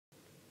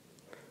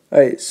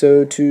Alright,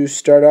 so to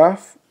start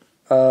off,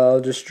 I'll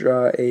just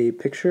draw a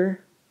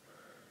picture,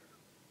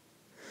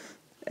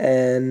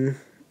 and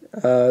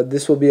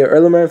this will be an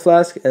Erlenmeyer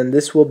flask, and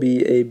this will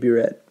be a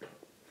burette.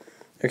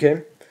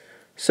 Okay,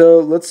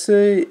 so let's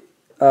say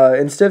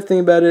instead of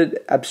thinking about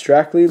it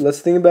abstractly,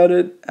 let's think about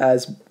it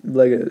as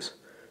Legos.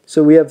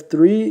 So we have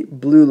 3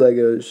 blue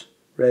Legos,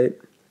 right?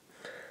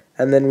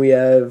 And then we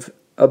have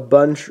a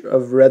bunch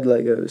of red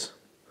Legos.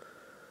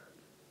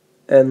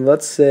 And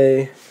let's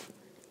say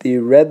the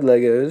red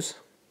Legos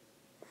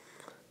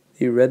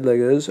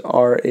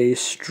are a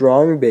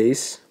strong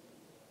base,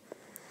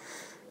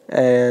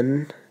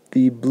 and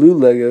the blue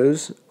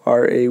Legos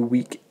are a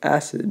weak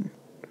acid.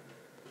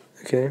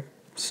 Okay,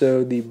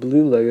 so the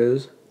blue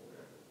Legos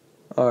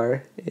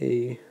are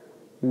a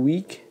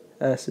weak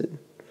acid.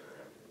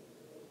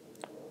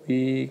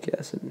 Weak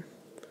acid.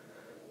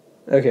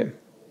 Okay,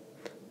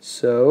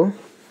 so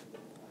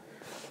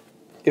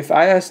if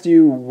I asked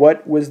you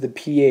what was the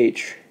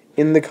pH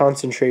in the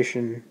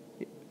concentration,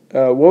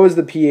 what was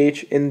the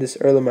pH in this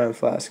Erlenmeyer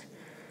flask,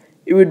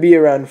 it would be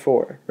around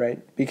 4, right?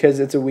 Because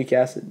it's a weak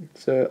acid.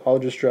 So I'll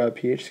just draw a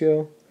pH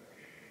scale.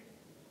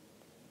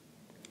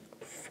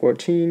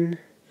 14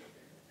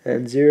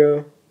 and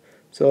 0.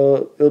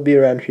 So it'll be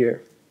around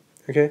here.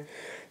 Okay?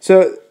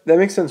 So that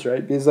makes sense,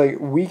 right? Because like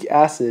weak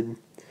acid,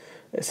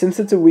 since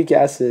it's a weak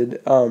acid,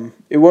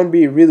 it won't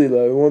be really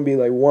low. It won't be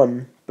like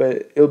 1,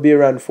 but it'll be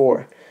around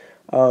 4.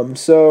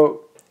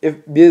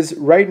 Because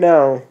right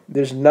now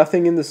there's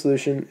nothing in the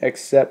solution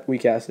except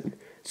weak acid,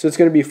 so it's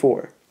going to be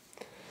 4.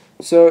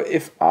 So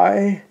if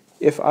I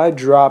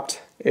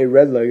dropped a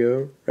red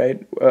Lego,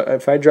 right?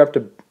 If I dropped a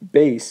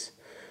base,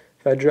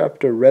 if I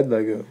dropped a red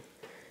Lego,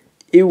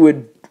 it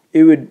would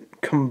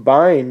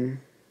combine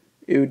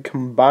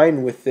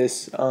with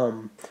this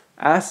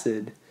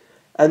acid,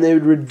 and it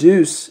would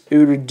reduce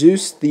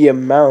the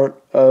amount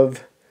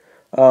of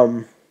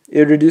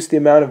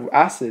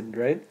acid,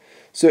 right?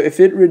 So if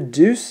it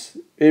reduces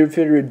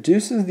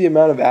the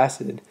amount of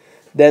acid,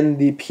 then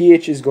the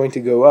pH is going to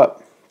go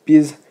up,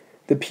 because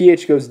the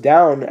pH goes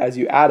down as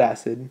you add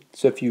acid.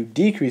 So if you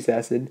decrease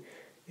acid,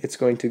 it's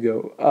going to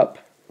go up,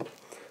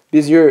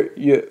 because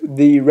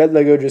the red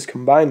Lego just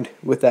combined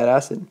with that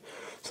acid.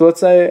 So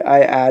let's say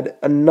I added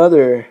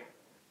another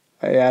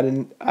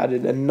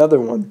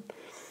one,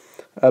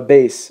 a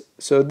base.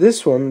 So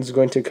this one is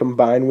going to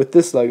combine with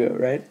this Lego,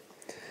 right?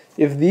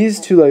 If these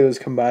 2 Legos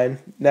combine,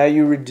 now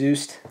you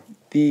reduced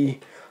the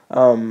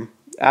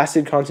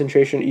acid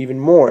concentration even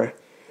more,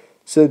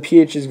 so the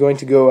pH is going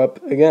to go up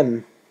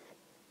again.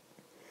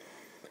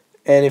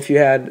 And if you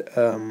had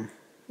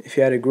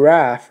a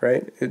graph,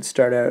 right, it would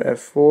start out at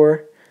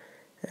 4,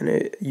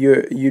 and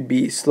you'd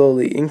be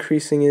slowly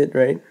increasing it,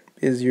 right,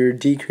 because you're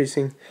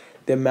decreasing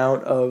the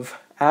amount of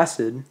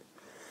acid.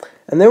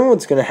 And then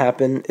what's going to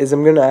happen is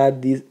I'm going to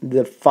add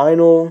the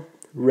final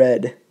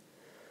red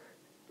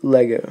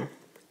Lego,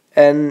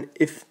 and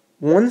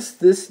once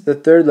the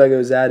 3rd Lego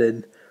is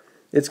added,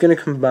 it's going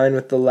to combine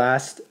with the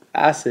last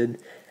acid,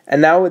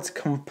 and now it's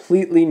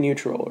completely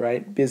neutral,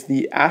 right? Because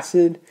the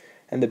acid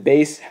and the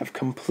base have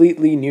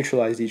completely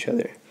neutralized each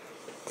other.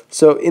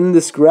 So in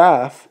this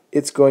graph,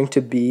 it's going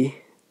to be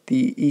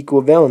the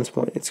equivalence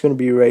point. It's going to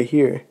be right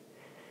here.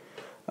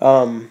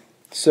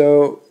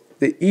 So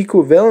the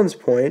equivalence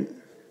point,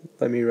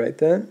 let me write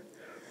that.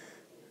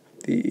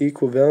 The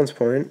equivalence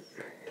point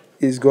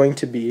is going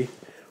to be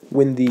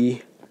when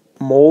the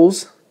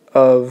moles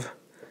of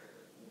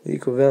the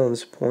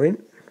equivalence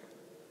point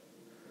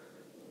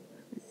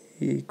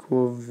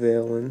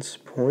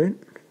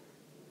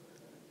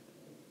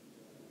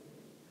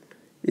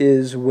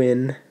is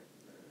when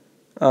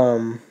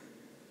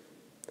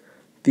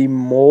the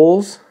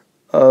moles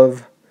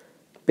of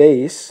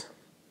base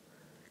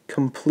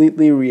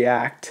completely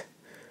react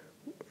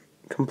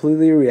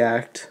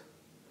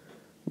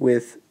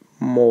with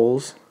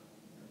moles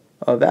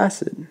of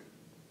acid.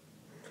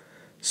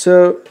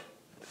 So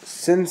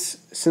since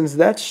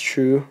that's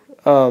true,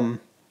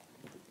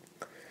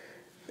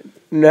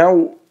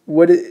 now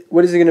what is it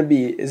going to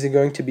be? Is it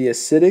going to be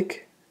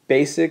acidic,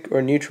 basic,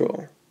 or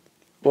neutral?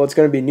 Well, it's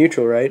going to be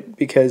neutral, right?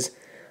 Because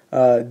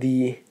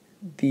the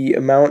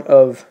amount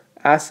of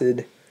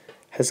acid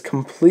has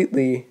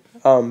completely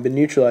been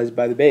neutralized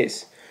by the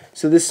base.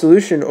 So this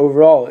solution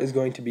overall is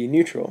going to be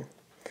neutral.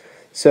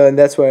 So, and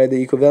that's why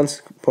the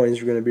equivalence point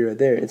is going to be right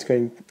there. It's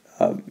going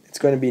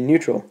to be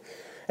neutral,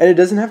 and it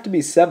doesn't have to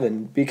be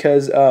 7,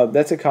 because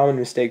that's a common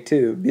mistake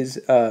too. Because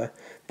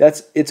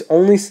it's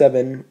only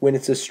 7 when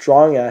it's a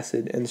strong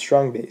acid and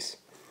strong base.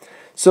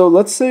 So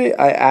let's say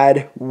I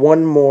add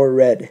one more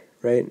red,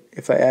 right?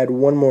 If I add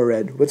one more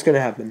red, what's going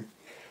to happen?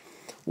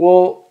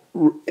 Well,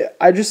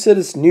 I just said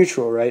it's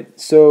neutral, right?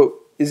 So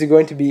is it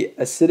going to be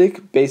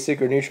acidic, basic,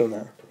 or neutral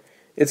now?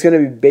 It's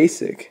going to be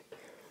basic,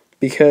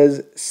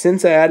 because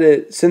since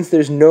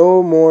there's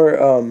no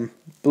more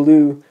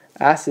blue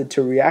acid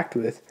to react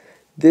with,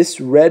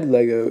 this red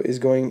Lego is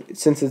going,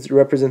 since it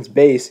represents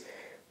base,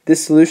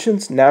 this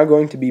solution's now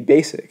going to be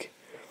basic.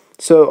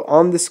 So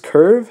on this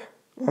curve,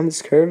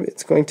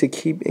 it's going to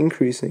keep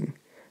increasing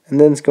and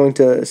then it's going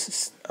to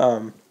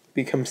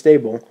become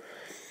stable.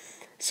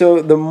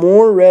 So the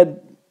more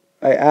red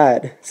I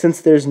add, since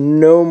there's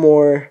no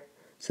more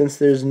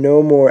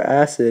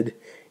acid,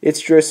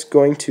 it's just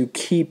going to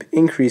keep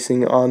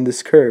increasing on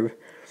this curve.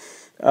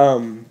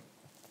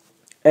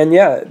 And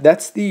yeah,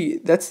 that's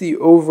the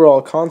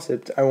overall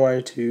concept I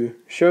wanted to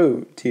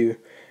show to you.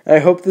 And I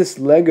hope this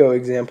Lego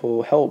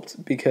example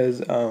helped,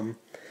 because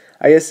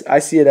I guess I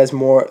see it as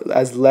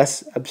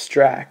less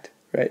abstract,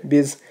 right?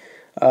 Because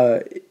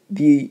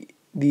the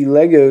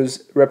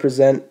Legos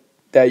represent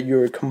that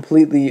you're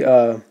completely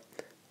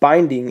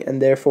binding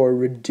and therefore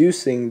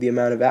reducing the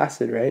amount of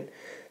acid, right?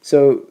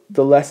 So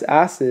the less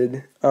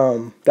acid,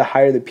 the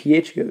higher the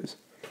pH goes.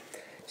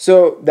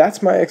 So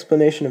that's my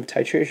explanation of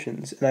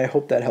titrations, and I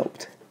hope that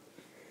helped.